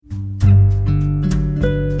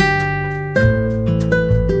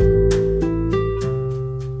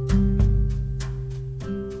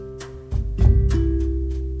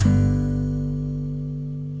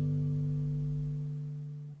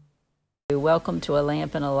welcome to A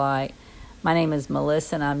Lamp and a Light. My name is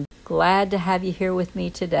Melissa, and I'm glad to have you here with me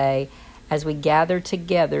today as we gather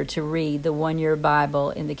together to read the one-year Bible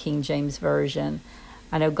in the King James Version.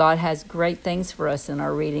 I know God has great things for us in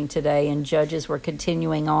our reading today. In Judges, we're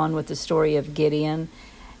continuing on with the story of Gideon.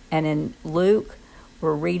 And in Luke,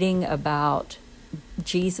 we're reading about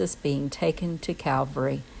Jesus being taken to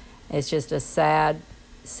Calvary. It's just a sad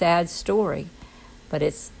story, but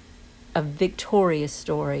it's a victorious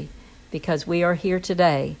story because we are here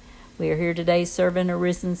today. We are here today serving a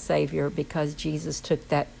risen Savior because Jesus took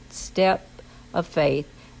that step of faith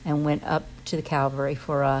and went up to the Calvary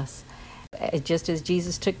for us. Just as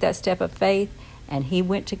Jesus took that step of faith and he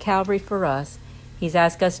went to Calvary for us, he's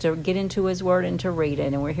asked us to get into his word and to read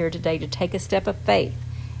it. And we're here today to take a step of faith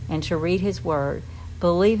and to read his word,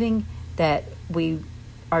 believing that we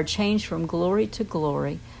are changed from glory to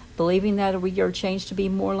glory, believing that we are changed to be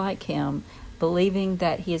more like him, believing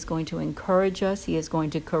that he is going to encourage us, he is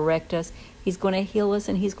going to correct us, he's going to heal us,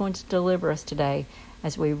 and he's going to deliver us today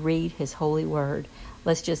as we read his holy word.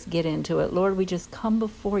 Let's just get into it. Lord, we just come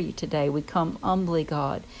before you today. We come humbly,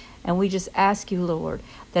 God, and we just ask you, Lord,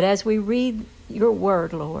 that as we read your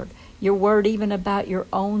word, Lord, your word even about your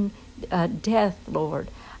own death, Lord,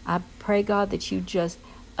 I pray, God, that you just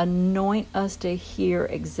anoint us to hear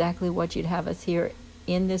exactly what you'd have us hear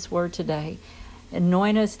in this word today.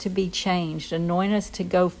 Anoint us to be changed. Anoint us to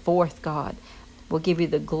go forth, God. We'll give you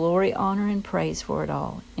the glory, honor, and praise for it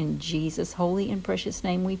all. In Jesus' holy and precious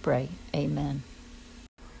name we pray. Amen.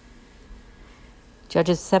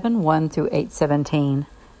 Judges 7:1 through 8:17.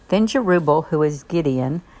 Then Jerubbaal, who is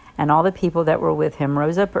Gideon, and all the people that were with him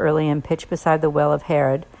rose up early and pitched beside the well of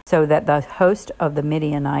Harod, so that the host of the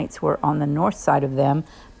Midianites were on the north side of them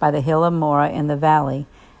by the hill of Moreh in the valley.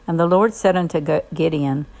 And the Lord said unto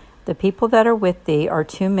Gideon, The people that are with thee are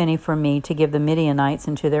too many for me to give the Midianites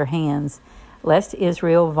into their hands, lest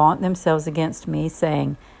Israel vaunt themselves against me,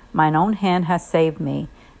 saying, Mine own hand hath saved me.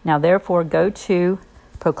 Now therefore go to,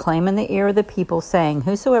 proclaim in the ear of the people, saying,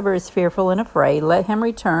 Whosoever is fearful and afraid, let him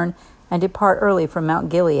return and depart early from Mount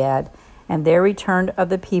Gilead. And there returned of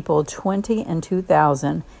the people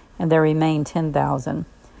 22,000, and there remained 10,000.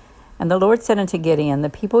 And the Lord said unto Gideon, The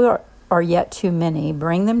people are yet too many.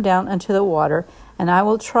 Bring them down unto the water, and I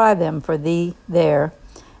will try them for thee there.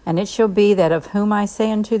 And it shall be that of whom I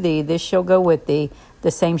say unto thee, This shall go with thee,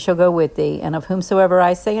 the same shall go with thee. And of whomsoever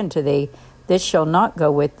I say unto thee, This shall not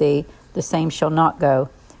go with thee, the same shall not go.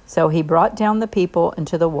 So he brought down the people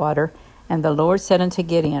into the water. And the Lord said unto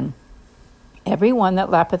Gideon, Every one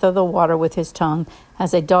that lappeth of the water with his tongue,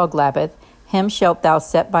 as a dog lappeth, him shalt thou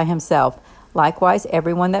set by himself. Likewise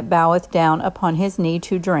every one that boweth down upon his knee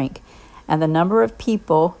to drink. And the number of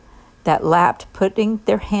people that lapped, putting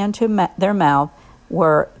their hand to their mouth,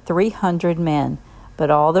 were 300 men.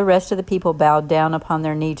 But all the rest of the people bowed down upon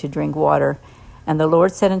their knee to drink water. And the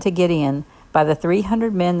Lord said unto Gideon, By the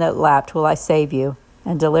 300 men that lapped will I save you,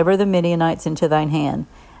 and deliver the Midianites into thine hand.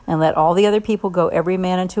 And let all the other people go every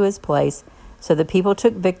man into his place. So the people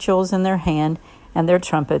took victuals in their hand and their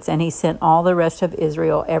trumpets, and he sent all the rest of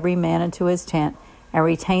Israel, every man into his tent, and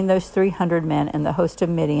retained those 300 men, and the host of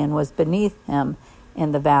Midian was beneath him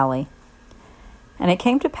in the valley. And it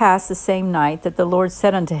came to pass the same night that the Lord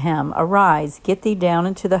said unto him, Arise, get thee down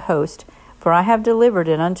into the host, for I have delivered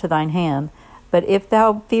it unto thine hand. But if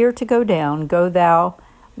thou fear to go down, go thou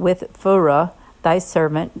with Phurah thy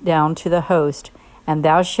servant down to the host, and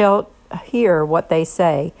thou shalt hear what they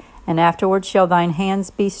say. And afterward shall thine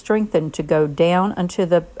hands be strengthened to go down unto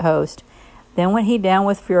the host. Then went he down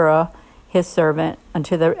with Phurah his servant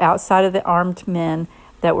unto the outside of the armed men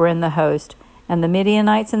that were in the host. And the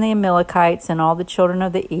Midianites and the Amalekites and all the children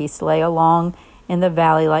of the east lay along in the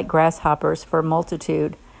valley like grasshoppers for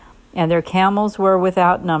multitude. And their camels were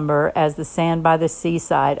without number as the sand by the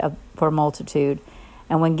seaside for multitude.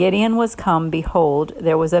 And when Gideon was come, behold,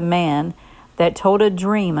 there was a man that told a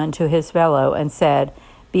dream unto his fellow, and said,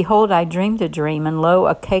 Behold, I dreamed a dream, and lo,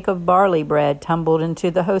 a cake of barley bread tumbled into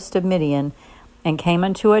the host of Midian, and came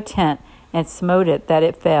unto a tent, and smote it that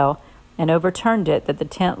it fell, and overturned it that the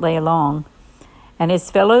tent lay along. And his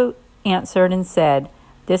fellow answered and said,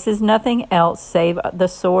 This is nothing else save the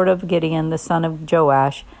sword of Gideon the son of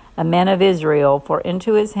Joash, a man of Israel, for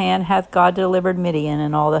into his hand hath God delivered Midian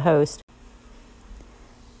and all the host.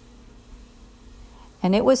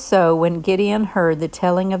 And it was so, when Gideon heard the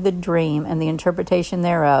telling of the dream and the interpretation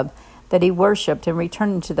thereof, that he worshipped and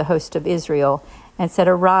returned into the host of Israel, and said,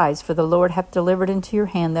 Arise, for the Lord hath delivered into your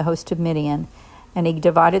hand the host of Midian. And he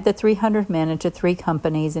divided the 300 men into 3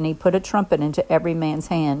 companies, and he put a trumpet into every man's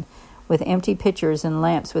hand, with empty pitchers and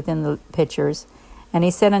lamps within the pitchers. And he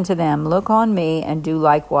said unto them, Look on me, and do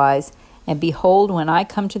likewise. And behold, when I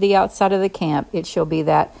come to the outside of the camp, it shall be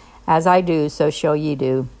that, as I do, so shall ye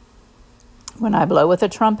do. When I blow with a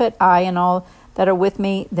trumpet, I and all that are with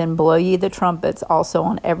me, then blow ye the trumpets also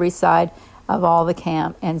on every side of all the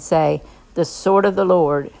camp, and say, The sword of the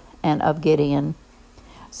Lord and of Gideon.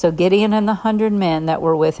 So Gideon and the 100 men that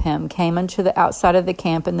were with him came unto the outside of the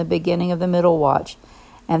camp in the beginning of the middle watch.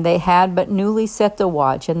 And they had but newly set the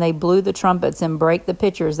watch, and they blew the trumpets and brake the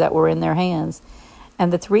pitchers that were in their hands.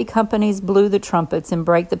 And the 3 companies blew the trumpets and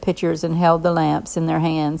brake the pitchers and held the lamps in their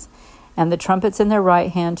hands, and the trumpets in their right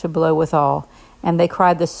hand to blow withal. And they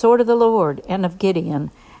cried, The sword of the Lord and of Gideon.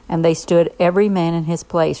 And they stood every man in his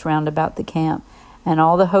place round about the camp. And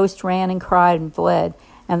all the host ran and cried and fled.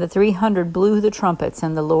 And the 300 blew the trumpets,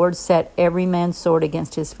 and the Lord set every man's sword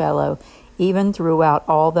against his fellow, even throughout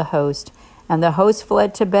all the host. And the host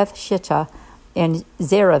fled to Beth-shittah in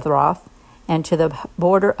Zeretroth, and to the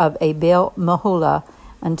border of Abel-meholah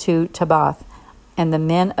unto Tabbath. And the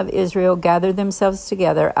men of Israel gathered themselves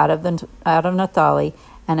together out of Naphtali,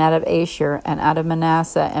 and out of Asher, and out of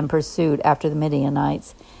Manasseh, and pursued after the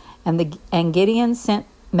Midianites. And Gideon sent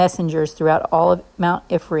messengers throughout all of Mount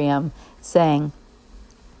Ephraim, saying,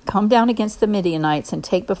 Come down against the Midianites, and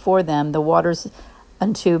take before them the waters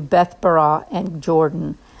unto Beth-barah and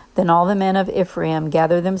Jordan. Then all the men of Ephraim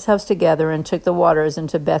gathered themselves together, and took the waters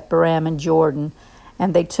into Beth-barah and Jordan.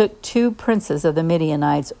 And they took 2 princes of the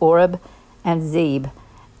Midianites, Oreb and Zeb.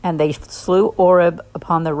 And they slew Oreb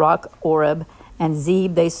upon the rock Oreb, and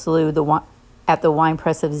Zeb they slew at the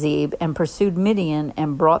winepress of Zeb, and pursued Midian,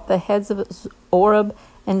 and brought the heads of Oreb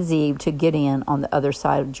and Zeb to Gideon on the other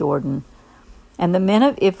side of Jordan. And the men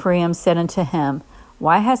of Ephraim said unto him,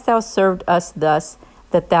 Why hast thou served us thus,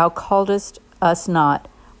 that thou calledst us not,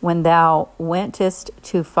 when thou wentest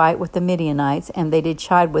to fight with the Midianites? And they did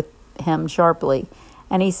chide with him sharply.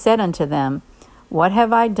 And he said unto them, What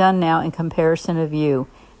have I done now in comparison of you?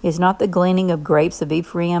 Is not the gleaning of grapes of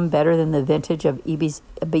Ephraim better than the vintage of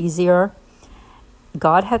Abiezer?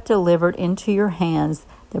 God hath delivered into your hands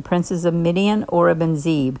the princes of Midian, Oreb, and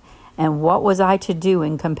Zeb. And what was I to do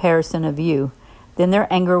in comparison of you? Then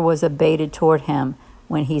their anger was abated toward him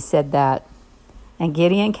when he said that. And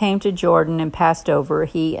Gideon came to Jordan, and passed over,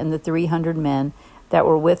 he and the 300 men that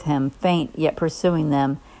were with him, faint yet pursuing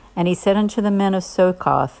them. And he said unto the men of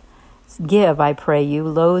Succoth, Give, I pray you,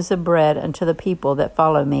 loaves of bread unto the people that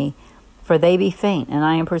follow me, for they be faint, and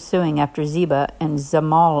I am pursuing after Zebah and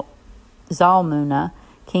Zalmunna,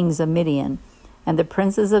 kings of Midian. And the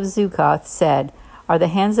princes of Succoth said, Are the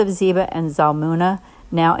hands of Zebah and Zalmunna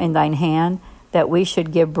now in thine hand, that we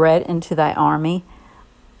should give bread into thy army?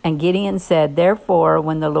 And Gideon said, Therefore,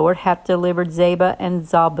 when the Lord hath delivered Zebah and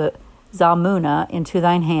Zalmunna into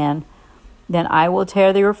thine hand, then I will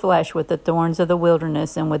tear your flesh with the thorns of the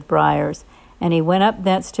wilderness and with briars. And he went up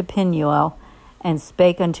thence to Penuel, and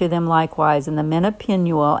spake unto them likewise. And the men of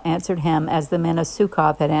Penuel answered him as the men of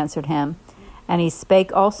Succoth had answered him. And he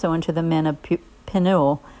spake also unto the men of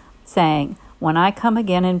Penuel, saying, When I come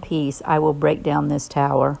again in peace, I will break down this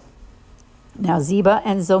tower. Now Zebah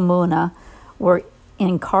and Zalmunna were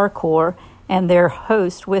in Karkor, and their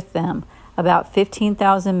host with them, about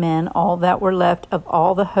 15,000 men, all that were left of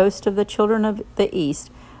all the host of the children of the east.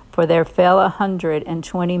 For there fell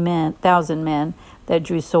 120,000 men that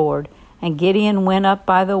drew sword. And Gideon went up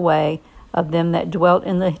by the way of them that dwelt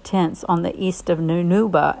in the tents on the east of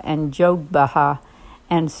Nunubah and Jogbehah,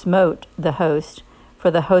 and smote the host, for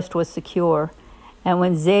the host was secure. And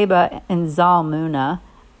when Zebah and Zalmunna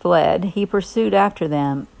fled, he pursued after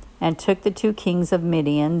them, and took the 2 kings of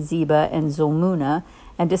Midian, Zebah and Zalmunna,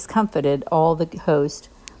 and discomfited all the host.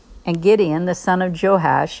 And Gideon, the son of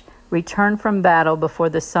Joash, returned from battle before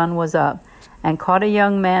the sun was up, and caught a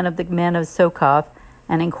young man of the men of Succoth,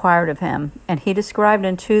 and inquired of him. And he described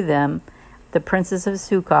unto them the princes of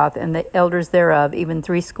Succoth, and the elders thereof, even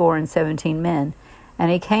 70 men.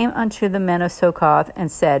 And he came unto the men of Succoth,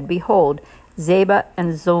 and said, Behold, Zebah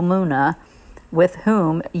and Zalmunna, with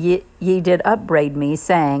whom ye did upbraid me,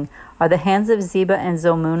 saying, Are the hands of Zebah and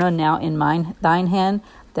Zalmunna now in thine hand,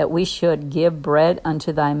 that we should give bread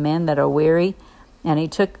unto thy men that are weary? And he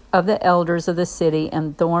took of the elders of the city,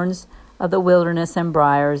 and thorns of the wilderness, and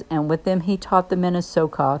briars, and with them he taught the men of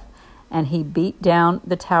Succoth. And he beat down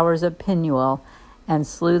the towers of Penuel, and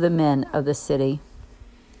slew the men of the city.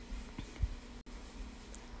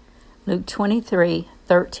 Luke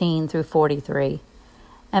 23:13-43.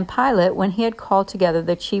 And Pilate, when he had called together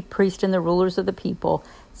the chief priests and the rulers of the people,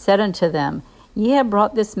 said unto them, Ye have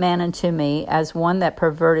brought this man unto me as one that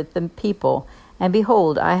perverteth the people. And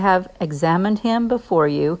behold, I have examined him before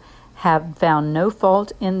you, have found no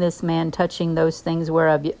fault in this man touching those things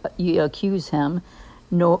whereof ye accuse him.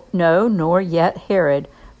 No, nor yet Herod,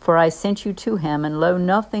 for I sent you to him, and lo,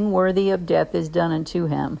 nothing worthy of death is done unto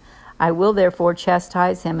him. I will therefore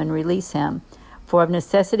chastise him and release him, for of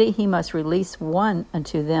necessity he must release one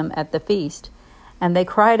unto them at the feast. And they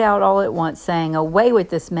cried out all at once, saying, Away with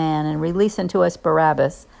this man, and release unto us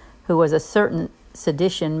Barabbas, who was a certain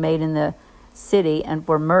sedition made in the city, and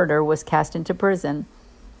for murder was cast into prison.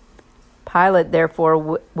 Pilate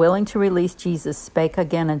therefore, willing to release Jesus, spake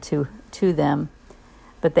again unto them.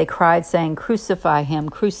 But they cried, saying, Crucify him,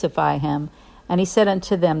 crucify him. And he said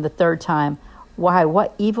unto them the third time, Why,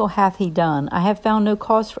 what evil hath he done? I have found no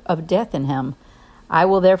cause of death in him. I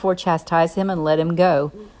will therefore chastise him, and let him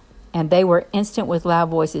go. And they were instant with loud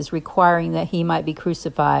voices, requiring that he might be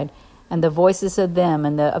crucified. And the voices of them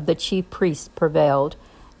and of the chief priests prevailed.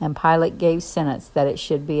 And Pilate gave sentence that it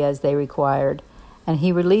should be as they required. And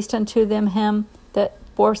he released unto them him that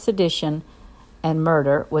for sedition and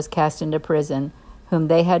murder was cast into prison, whom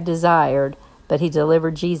they had desired, but he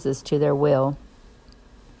delivered Jesus to their will.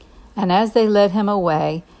 And as they led him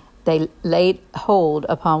away, they laid hold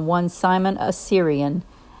upon one Simon a Syrian,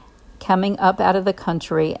 coming up out of the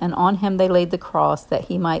country, and on him they laid the cross, that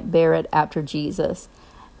he might bear it after Jesus.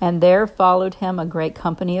 And there followed him a great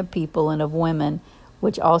company of people and of women,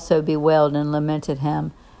 which also bewailed and lamented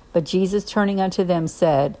him. But Jesus, turning unto them,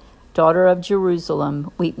 said, Daughter of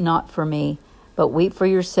Jerusalem, weep not for me, but weep for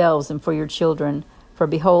yourselves and for your children. For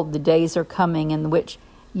behold, the days are coming in which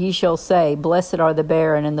ye shall say, Blessed are the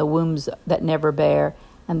barren, and the wombs that never bare,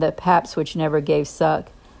 and the paps which never gave suck.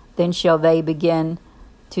 Then shall they begin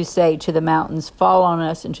to say to the mountains, Fall on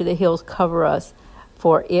us, and to the hills cover us.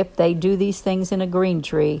 For if they do these things in a green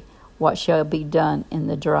tree, what shall be done in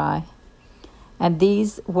the dry? And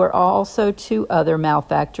these were also 2 other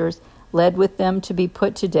malefactors, led with them to be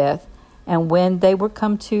put to death. And when they were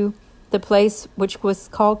come to the place which was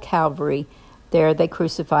called Calvary, there they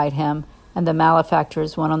crucified him, and the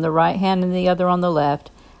malefactors, one on the right hand and the other on the left.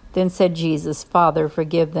 Then said Jesus, Father,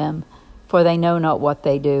 forgive them, for they know not what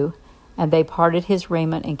they do. And they parted his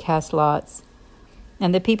raiment and cast lots.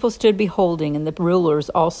 And the people stood beholding, and the rulers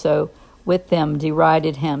also with them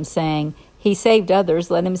derided him, saying, He saved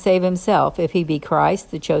others, let him save himself, if he be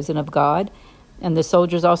Christ, the chosen of God. And the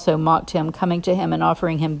soldiers also mocked him, coming to him and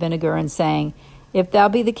offering him vinegar, and saying, If thou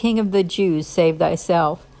be the King of the Jews, save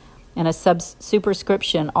thyself. And a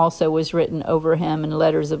superscription also was written over him in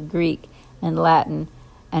letters of Greek and Latin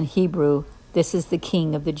and Hebrew, This is the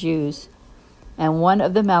King of the Jews. And one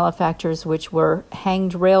of the malefactors which were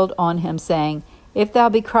hanged railed on him, saying, If thou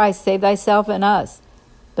be Christ, save thyself and us.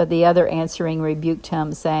 But the other answering rebuked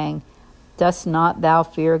him, saying, Dost not thou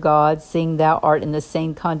fear God, seeing thou art in the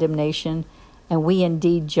same condemnation, and we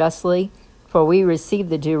indeed justly? For we receive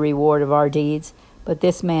the due reward of our deeds, but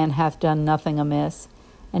this man hath done nothing amiss.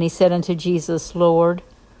 And he said unto Jesus, Lord,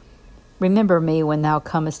 remember me when thou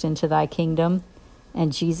comest into thy kingdom.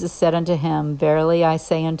 And Jesus said unto him, Verily I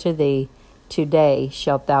say unto thee, today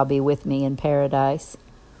shalt thou be with me in paradise.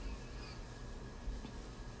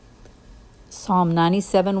 Psalm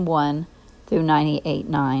 97:1 through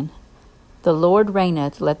 98:9. The Lord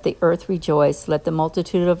reigneth, let the earth rejoice, let the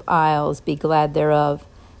multitude of isles be glad thereof.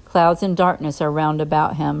 Clouds and darkness are round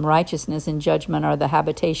about him, righteousness and judgment are the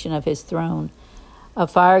habitation of his throne. A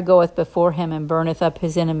fire goeth before him, and burneth up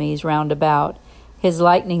his enemies round about. His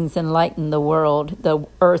lightnings enlightened the world, the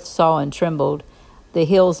earth saw and trembled. The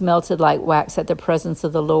hills melted like wax at the presence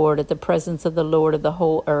of the Lord, at the presence of the Lord of the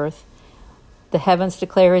whole earth. The heavens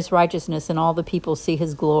declare his righteousness, and all the people see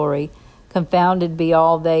his glory. Confounded be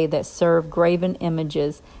all they that serve graven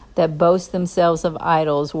images, that boast themselves of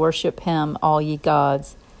idols. Worship him, all ye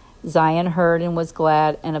gods. Zion heard and was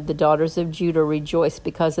glad, and of the daughters of Judah rejoiced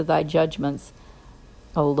because of thy judgments,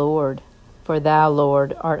 O Lord. For thou,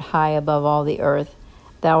 Lord, art high above all the earth.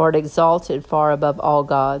 Thou art exalted far above all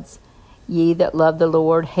gods. Ye that love the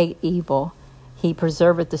Lord hate evil. He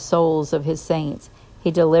preserveth the souls of his saints.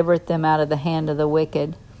 He delivereth them out of the hand of the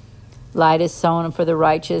wicked. Light is sown for the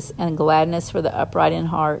righteous, and gladness for the upright in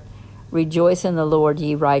heart. Rejoice in the Lord,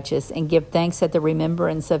 ye righteous, and give thanks at the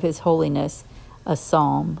remembrance of his holiness. A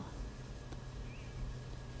psalm.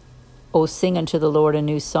 O sing unto the Lord a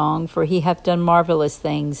new song, for he hath done marvelous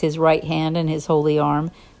things. His right hand and his holy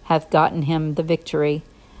arm hath gotten him the victory.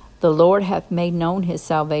 The Lord hath made known his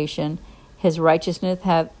salvation. His righteousness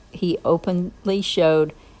hath he openly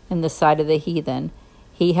showed in the sight of the heathen.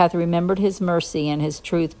 He hath remembered his mercy and his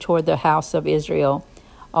truth toward the house of Israel.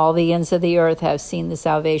 All the ends of the earth have seen the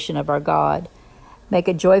salvation of our God. Make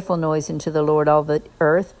a joyful noise unto the Lord, all the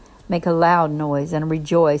earth. Make a loud noise, and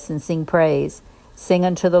rejoice, and sing praise. Sing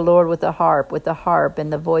unto the Lord with the harp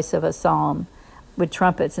and the voice of a psalm, with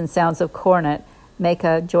trumpets and sounds of cornet. Make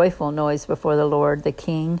a joyful noise before the Lord, the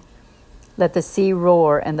King. Let the sea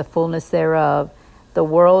roar and the fullness thereof, the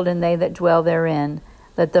world and they that dwell therein.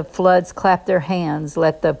 Let the floods clap their hands,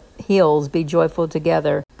 let the hills be joyful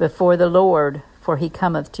together before the Lord, for he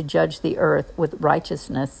cometh to judge the earth with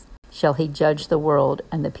righteousness. Shall he judge the world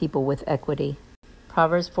and the people with equity.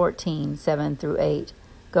 Proverbs 14:7-8.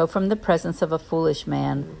 Go from the presence of a foolish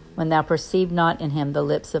man, when thou perceive not in him the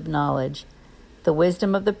lips of knowledge. The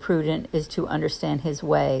wisdom of the prudent is to understand his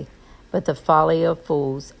way, but the folly of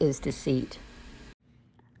fools is deceit.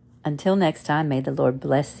 Until next time, may the Lord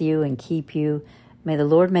bless you and keep you. May the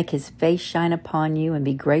Lord make his face shine upon you and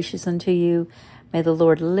be gracious unto you. May the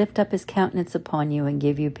Lord lift up his countenance upon you and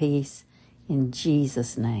give you peace. In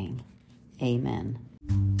Jesus' name, amen.